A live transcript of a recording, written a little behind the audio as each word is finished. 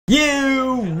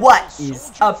What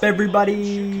is up,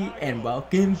 everybody, and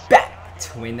welcome back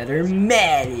to another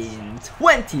Madden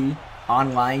 20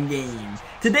 online game.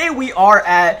 Today we are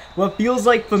at what feels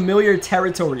like familiar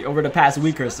territory over the past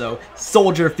week or so,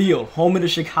 Soldier Field, home of the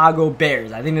Chicago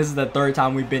Bears. I think this is the third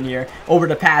time we've been here over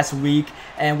the past week,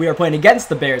 and we are playing against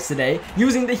the Bears today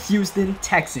using the Houston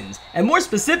Texans, and more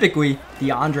specifically,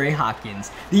 DeAndre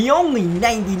Hopkins, the only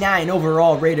 99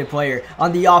 overall rated player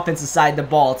on the offensive side of the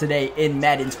ball today in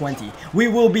Madden 20. We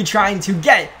will be trying to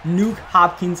get Nuk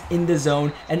Hopkins in the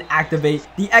zone and activate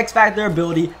the X-Factor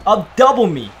ability of Double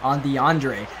Me on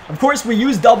DeAndre. Of course, we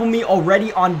used Double Me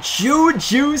already on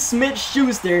Juju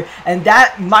Smith-Schuster, and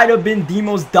that might have been the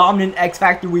most dominant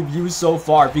X-Factor we've used so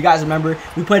far. If you guys remember,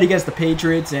 we played against the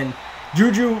Patriots, and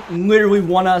Juju literally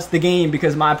won us the game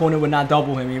because my opponent would not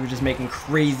double him. He was just making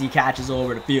crazy catches all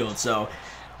over the field. So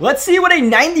let's see what a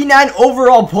 99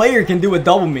 overall player can do with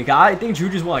Double Me. I think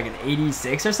Juju's what, like an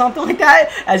 86 or something like that.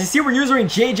 As you see, we're using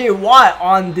JJ Watt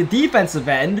on the defensive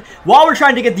end while we're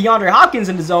trying to get DeAndre Hopkins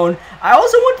in the zone. I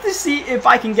also wanted to see if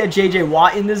I can get JJ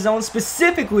Watt in the zone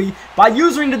specifically by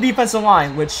using the defensive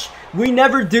line, which we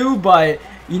never do, but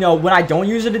you know, when I don't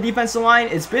use the defensive line,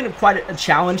 it's been quite a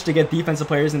challenge to get defensive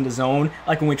players in the zone.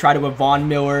 Like when we tried it with Von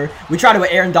Miller, we tried it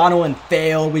with Aaron Donald and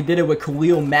failed. We did it with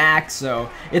Khalil Mack, so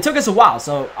it took us a while.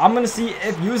 So I'm going to see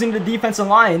if using the defensive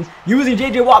line, using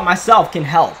JJ Watt myself can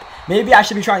help. Maybe I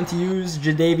should be trying to use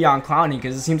Jadeveon Clowney,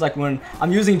 because it seems like when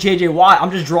I'm using JJ Watt, I'm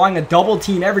just drawing a double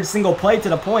team every single play to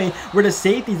the point where the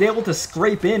safety is able to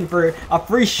scrape in for a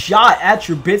free shot at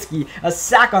Trubisky, a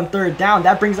sack on third down.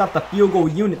 That brings out the field goal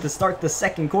unit to start the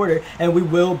second quarter, and we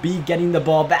will be getting the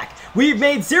ball back. We've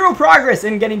made zero progress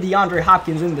in getting DeAndre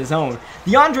Hopkins in the zone.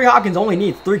 DeAndre Hopkins only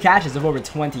needs 3 catches of over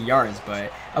 20 yards,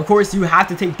 but of course you have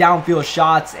to take downfield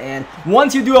shots, and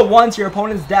once you do it once, your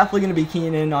opponent's definitely going to be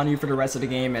keying in on you for the rest of the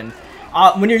game. And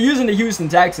when you're using the Houston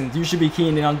Texans, you should be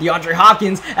keying in on DeAndre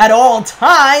Hopkins at all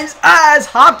times, as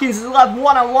Hopkins is left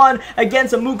one-on-one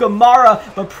against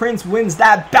Amukamara, but Prince wins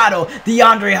that battle.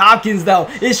 DeAndre Hopkins, though,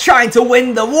 is trying to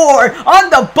win the war on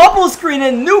the bubble screen,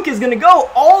 and Nuk is going to go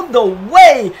all the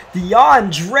way.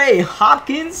 DeAndre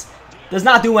Hopkins does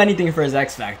not do anything for his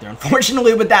X-Factor,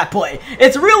 unfortunately, with that play.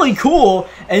 It's really cool,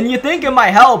 and you think it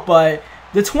might help, but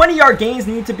the 20-yard gains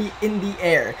need to be in the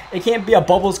air. It can't be a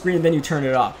bubble screen and then you turn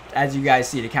it off. As you guys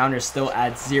see, the counter is still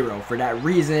at 0 for that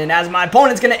reason, as my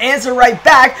opponent's going to answer right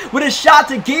back with a shot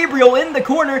to Gabriel in the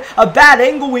corner. A bad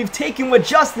angle we've taken with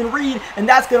Justin Reed, and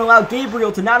that's going to allow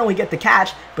Gabriel to not only get the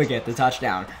catch, but get the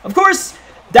touchdown. Of course,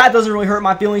 that doesn't really hurt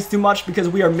my feelings too much because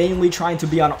we are mainly trying to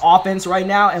be on offense right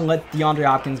now and let DeAndre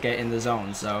Hopkins get in the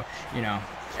zone. So, you know,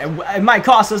 it might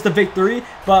cost us the victory,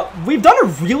 but we've done a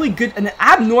really good, an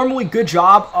abnormally good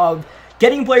job of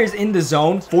getting players in the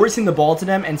zone, forcing the ball to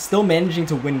them, and still managing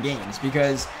to win games.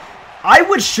 Because I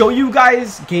would show you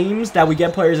guys games that we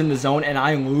get players in the zone and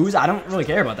I lose. I don't really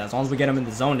care about that. As long as we get them in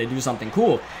the zone, they do something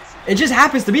cool. It just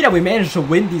happens to be that we managed to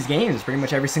win these games pretty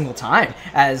much every single time,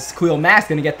 as Khalil Mack's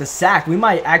going to get the sack. We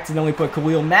might accidentally put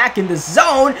Khalil Mack in the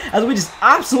zone as we just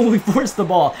absolutely force the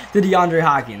ball to DeAndre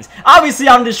Hopkins. Obviously,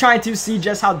 I'm just trying to see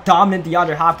just how dominant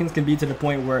DeAndre Hopkins can be to the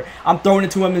point where I'm throwing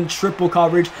it to him in triple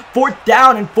coverage. 4th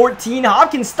down and 14.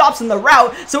 Hopkins stops in the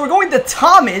route, so we're going to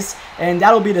Thomas, and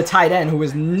that'll be the tight end who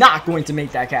is not going to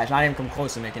make that catch. Not even come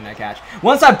close to making that catch.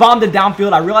 Once I bombed it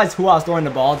downfield, I realized who I was throwing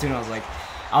the ball to, and I was like,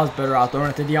 I was better out throwing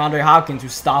it to DeAndre Hopkins, who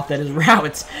stopped at his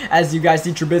routes. As you guys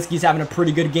see, Trubisky's having a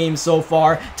pretty good game so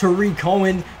far. Tariq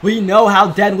Cohen, we know how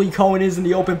deadly Cohen is in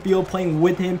the open field, playing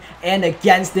with him and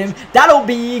against him. That'll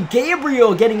be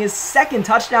Gabriel getting his 2nd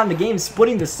touchdown of the game,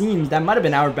 splitting the seams. That might have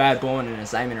been our bad blowing an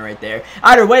assignment right there.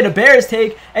 Either way, the Bears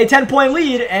take a 10-point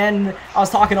lead, and I was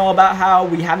talking all about how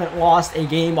we haven't lost a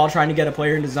game while trying to get a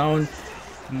player in the zone.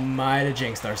 Might have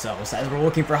jinxed ourselves as we're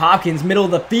looking for Hopkins, middle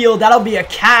of the field. That'll be a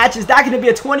catch. Is that going to be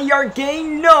a 20-yard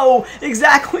gain? No,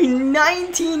 exactly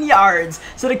 19 yards.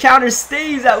 So the counter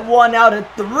stays at 1 out of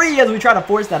 3 as we try to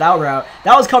force that out route.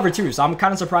 That was cover 2, so I'm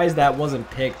kind of surprised that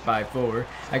wasn't picked by Fuller.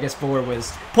 I guess Fuller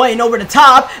was playing over the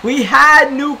top. We had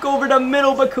Nuk over the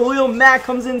middle, but Khalil Mack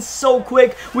comes in so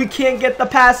quick. We can't get the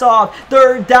pass off.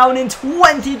 3rd down and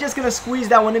 20. Just going to squeeze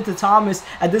that one into Thomas.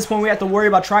 At this point, we have to worry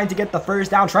about trying to get the 1st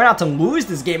down. Try not to lose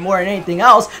this game more than anything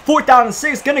else. 4th down and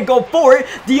 6. Gonna go for it.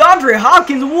 DeAndre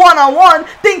Hopkins one-on-one.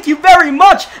 Thank you very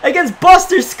much against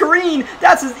Buster Screen.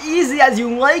 That's as easy as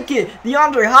you like it.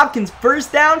 DeAndre Hopkins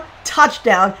 1st down,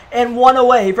 touchdown, and 1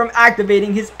 away from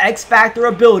activating his X-Factor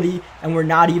ability, and we're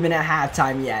not even at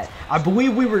halftime yet. I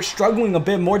believe we were struggling a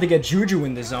bit more to get Juju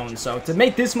in the zone, so to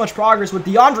make this much progress with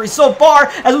DeAndre so far,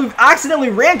 as we've accidentally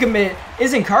ran commit,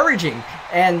 is encouraging.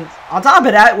 And on top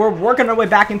of that, we're working our way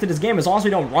back into this game. As long as we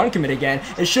don't run commit again,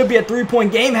 it should be a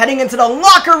 3-point game heading into the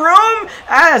locker room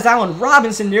as Allen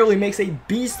Robinson nearly makes a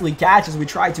beastly catch as we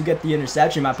try to get the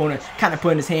interception. My opponent kind of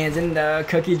putting his hands in the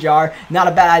cookie jar. Not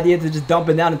a bad idea to just dump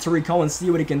it down to Tariq Cohen and see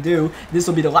what he can do. This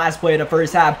will be the last play of the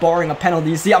first half, barring a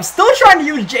penalty. See, I'm still trying to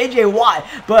use J.J. Watt,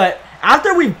 but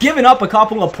after we've given up a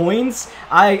couple of points,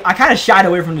 I kind of shied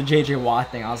away from the J.J.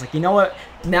 Watt thing. I was like, you know what?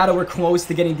 Now that we're close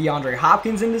to getting DeAndre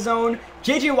Hopkins in the zone,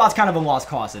 J.J. Watt's kind of a lost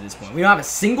cause at this point. We don't have a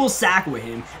single sack with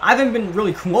him. I haven't been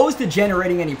really close to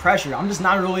generating any pressure. I'm just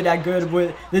not really that good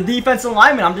with the defensive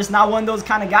lineman. I'm just not one of those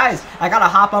kind of guys. I got to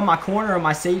hop on my corner or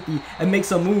my safety and make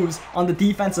some moves on the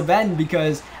defensive end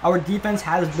because our defense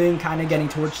has been kind of getting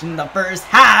torched in the first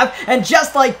half. And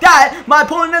just like that, my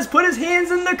opponent has put his hands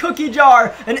in the cookie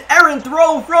jar. An errant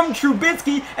throw from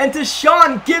Trubisky, and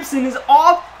Deshaun Gibson is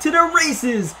off to the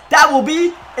races. That will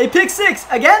be a pick six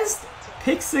against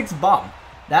pick six bomb.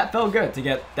 That felt good to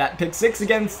get that pick six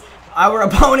against our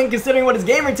opponent, considering what his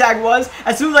gamer tag was.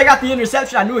 As soon as I got the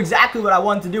interception, I knew exactly what I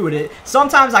wanted to do with it.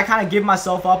 Sometimes I kind of give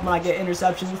myself up when I get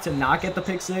interceptions to not get the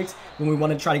pick six when we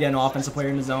want to try to get an offensive player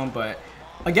in the zone, but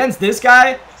against this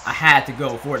guy, I had to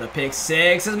go for the pick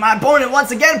six as my opponent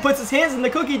once again puts his hands in the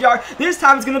cookie jar. This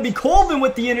time it's going to be Colvin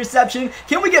with the interception.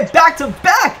 Can we get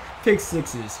back-to-back pick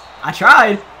sixes? I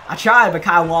tried, but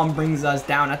Kyle Long brings us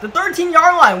down at the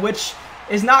 13-yard line, which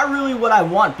is not really what I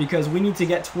want because we need to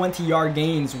get 20-yard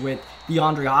gains with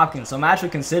DeAndre Hopkins. So I'm actually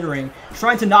considering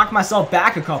trying to knock myself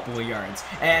back a couple of yards.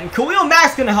 And Khalil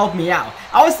Mack's going to help me out.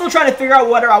 I was still trying to figure out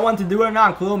whether I want to do it or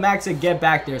not. Khalil Mack said, get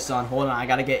back there, son. Hold on, I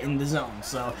got to get in the zone.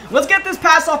 So let's get this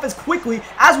pass off as quickly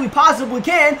as we possibly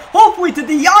can. Hopefully to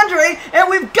DeAndre, and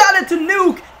we've got it to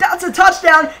Nuk. That's a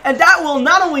touchdown, and that will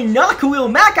not only knock Khalil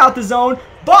Mack out the zone,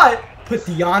 but put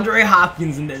DeAndre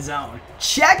Hopkins in the zone.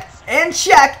 Check, and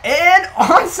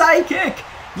onside kick.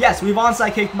 Yes, we've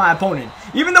onside kicked my opponent.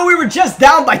 Even though we were just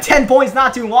down by 10 points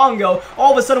not too long ago,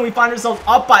 all of a sudden we find ourselves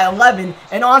up by 11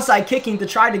 and onside kicking to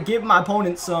try to give my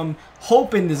opponent some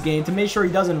hope in this game to make sure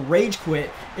he doesn't rage quit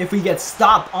if we get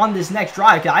stopped on this next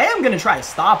drive. I am going to try to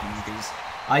stop him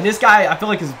because this guy I feel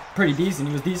like is pretty decent.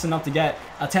 He was decent enough to get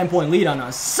a 10-point lead on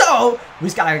us. So we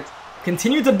just got to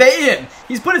continue to bait him.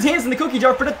 He's put his hands in the cookie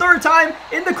jar for the third time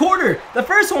in the quarter. The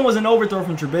first one was an overthrow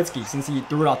from Trubisky since he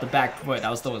threw it off the back foot. That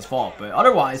was still his fault. But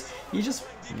otherwise, he's just,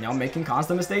 making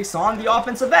constant mistakes on the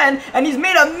offensive end. And he's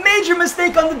made a major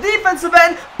mistake on the defensive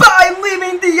end by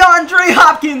leaving DeAndre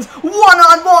Hopkins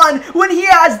one-on-one when he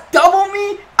has double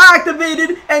me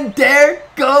activated. And there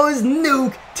goes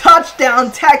Nuk.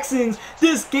 Touchdown Texans.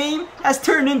 This game has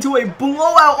turned into a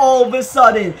blowout all of a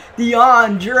sudden.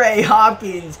 DeAndre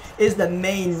Hopkins is the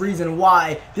main reason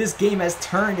why this game has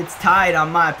turned its tide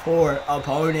on my poor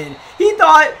opponent. He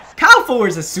thought Kyle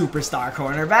Fuller's a superstar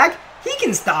cornerback. He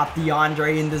can stop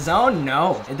DeAndre in the zone.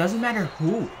 No, it doesn't matter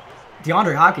who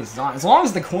DeAndre Hopkins is on. As long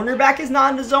as the cornerback is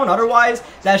not in the zone, otherwise,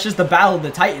 that's just the battle of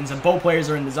the Titans and both players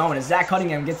are in the zone as Zach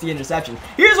Cunningham gets the interception.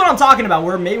 Here's what I'm talking about,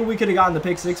 where maybe we could have gotten the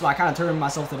pick six, but I kind of turned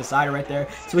myself to the side right there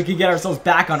so we could get ourselves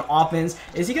back on offense.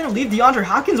 Is he going to leave DeAndre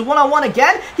Hopkins one-on-one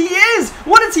again? He is!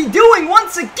 What is he doing?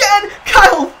 Once again,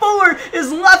 Kyle Fuller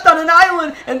is left on an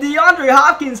island and DeAndre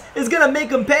Hopkins is going to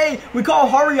make him pay. We call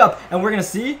hurry up and we're going to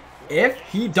see if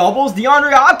he doubles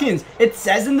DeAndre Hopkins. It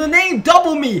says in the name,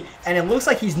 double me. And it looks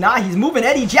like he's not. He's moving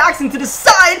Eddie Jackson to the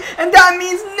side. And that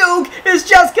means Nuk is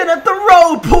just going to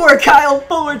throw poor Kyle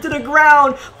Fuller to the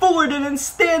ground. Fuller didn't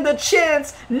stand a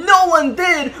chance. No one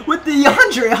did with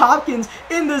DeAndre Hopkins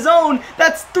in the zone.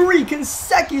 That's 3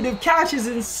 consecutive catches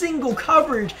in single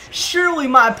coverage. Surely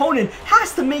my opponent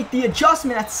has to make the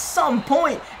adjustment at some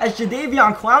point as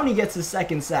Jadeveon Clowney gets his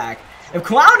second sack. If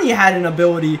Clowney had an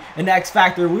ability, an X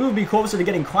factor, we would be closer to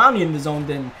getting Clowney in the zone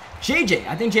than JJ.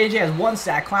 I think JJ has 1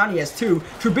 sack, Clowney has 2.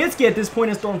 Trubisky at this point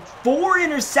has thrown 4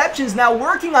 interceptions, now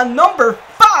working on number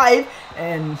 5.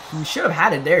 And he should have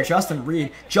had it there. Justin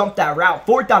Reed jumped that route.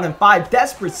 4th down and 5.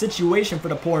 Desperate situation for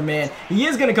the poor man. He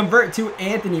is going to convert to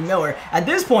Anthony Miller. At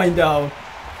this point, though,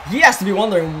 he has to be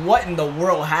wondering what in the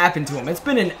world happened to him. It's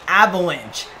been an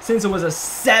avalanche since it was a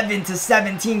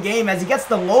 7-17 game as he gets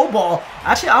the low ball.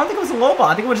 Actually, I don't think it was a low ball.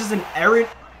 I think it was just an errant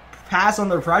pass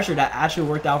under pressure that actually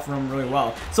worked out for him really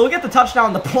well. So we'll get the touchdown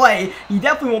on the play. He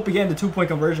definitely won't be getting the 2-point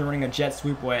conversion running a jet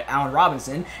sweep with Allen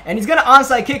Robinson. And he's going to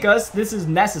onside kick us. This is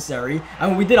necessary. I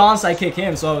mean, we did onside kick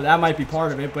him, so that might be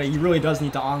part of it. But he really does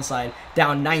need to onside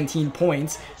down 19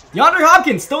 points. DeAndre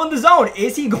Hopkins still in the zone.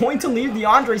 Is he going to leave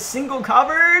DeAndre single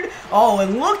covered? Oh, it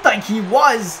looked like he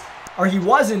was, or he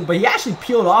wasn't, but he actually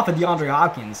peeled off of DeAndre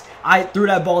Hopkins. I threw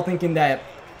that ball thinking that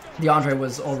DeAndre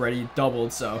was already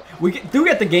doubled, so we do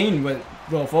get the gain with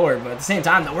Will Fuller, but at the same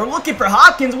time, though, we're looking for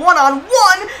Hopkins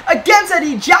one-on-one against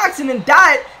Eddie Jackson, and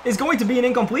that is going to be an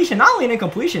incompletion. Not only an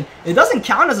incompletion, it doesn't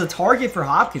count as a target for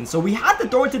Hopkins, so we have to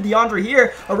throw it to DeAndre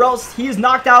here, or else he is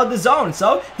knocked out of the zone.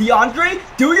 So, DeAndre,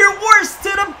 do your worst to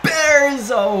the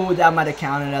Bears! Oh, that might have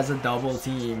counted as a double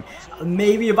team.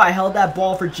 Maybe if I held that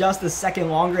ball for just a second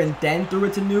longer and then threw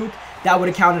it to Nuk, that would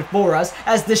have counted for us.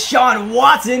 As Deshaun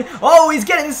Watson, oh, he's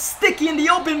getting sticky in the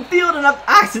open field, and I've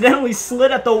accidentally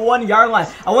slid at the 1-yard line.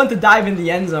 I went to dive in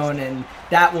the end zone, and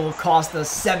that will cost us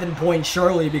 7 points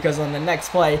surely, because on the next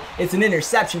play, it's an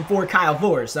interception for Kyle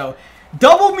Fuller. So,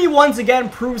 double me once again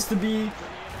proves to be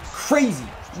crazy.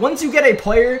 Once you get a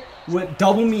player with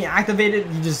double me activated,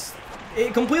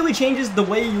 it completely changes the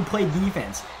way you play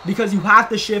defense, because you have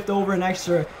to shift over an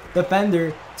extra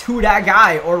defender to that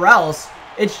guy, or else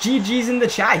it's GG's in the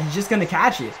chat. He's just going to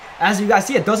catch it. As you guys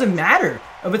see, it doesn't matter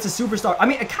if it's a superstar. I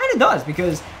mean, it kind of does,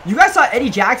 because you guys saw Eddie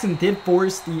Jackson did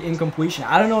force the incompletion.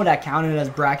 I don't know if that counted as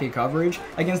bracket coverage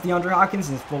against DeAndre Hopkins,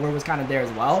 since Fuller was kind of there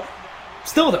as well.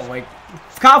 Still, though, like,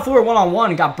 Kyle Fuller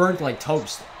one-on-one got burnt like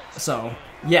toast. So,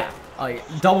 yeah, like,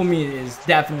 double me is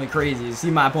definitely crazy. You see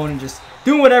my opponent just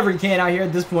doing whatever he can out here.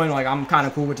 At this point, like, I'm kind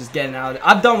of cool with just getting out of it.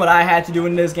 I've done what I had to do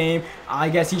in this game. I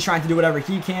guess he's trying to do whatever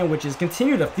he can, which is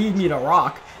continue to feed me the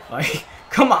rock. Like,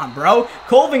 come on, bro.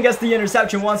 Colvin gets the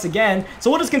interception once again. So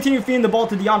we'll just continue feeding the ball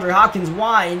to DeAndre Hopkins.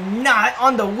 Why not?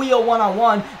 On the wheel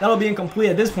one-on-one. That'll be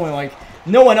incomplete at this point. Like,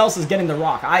 no one else is getting the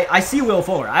rock. I see Will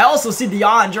Fuller. I also see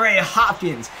DeAndre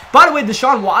Hopkins. By the way,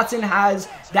 Deshaun Watson has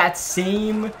that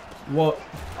same,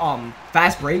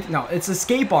 fast break. No, it's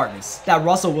escape artist that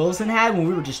Russell Wilson had when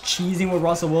we were just cheesing with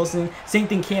Russell Wilson. Same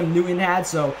thing Cam Newton had.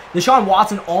 So Deshaun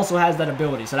Watson also has that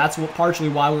ability. So that's partially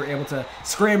why we were able to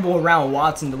scramble around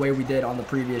Watson the way we did on the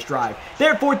previous drive.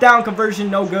 Their 4th down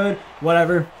conversion, no good.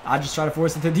 Whatever. I just try to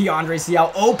force it to DeAndre. See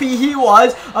how OP he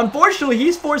was. Unfortunately,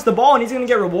 he's forced the ball, and he's going to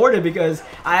get rewarded because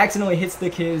I accidentally hit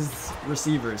stick his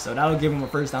receiver. So that'll give him a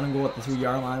first down and go up the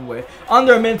 2-yard line with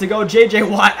under a minute to go. J.J.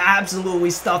 Watt absolutely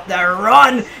stuffed that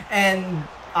run, and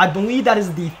I believe that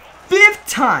is the 5th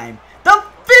time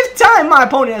my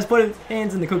opponent has put his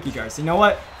hands in the cookie jar. So you know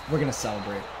what? We're going to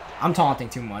celebrate. I'm taunting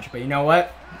too much, but you know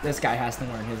what? This guy has to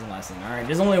learn his lesson, alright?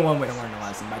 There's only one way to learn a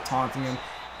lesson, by taunting him.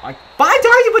 Like, 5 times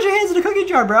you put your hands in the cookie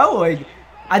jar, bro. Like,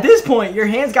 at this point, your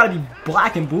hands got to be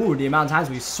black and blue the amount of times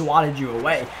we swatted you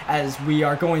away, as we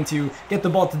are going to get the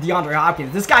ball to DeAndre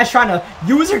Hopkins. This guy's trying to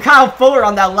use your Kyle Fuller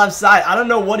on that left side. I don't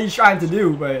know what he's trying to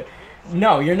do, but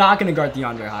no, you're not going to guard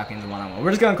DeAndre Hopkins one-on-one.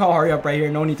 We're just going to call hurry up right here.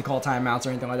 No need to call timeouts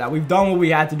or anything like that. We've done what we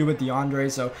had to do with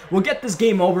DeAndre, so we'll get this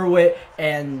game over with,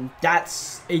 and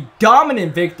that's a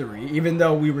dominant victory, even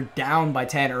though we were down by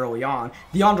 10 early on.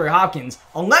 DeAndre Hopkins,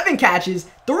 11 catches,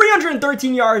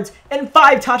 313 yards, and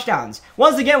 5 touchdowns.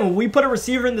 Once again, when we put a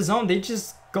receiver in the zone, they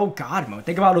just go God mode.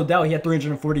 Think about Odell. He had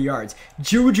 340 yards.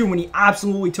 Juju, when he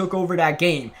absolutely took over that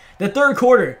game. The 3rd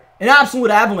quarter, an absolute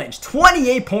avalanche.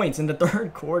 28 points in the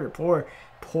 3rd quarter.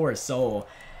 Poor soul.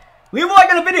 Leave a like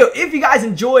on the video if you guys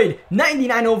enjoyed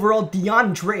 99 overall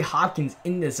DeAndre Hopkins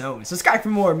in the zone. Subscribe for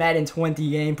more Madden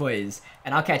 20 gameplays,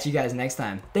 and I'll catch you guys next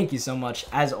time. Thank you so much,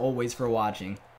 as always, for watching.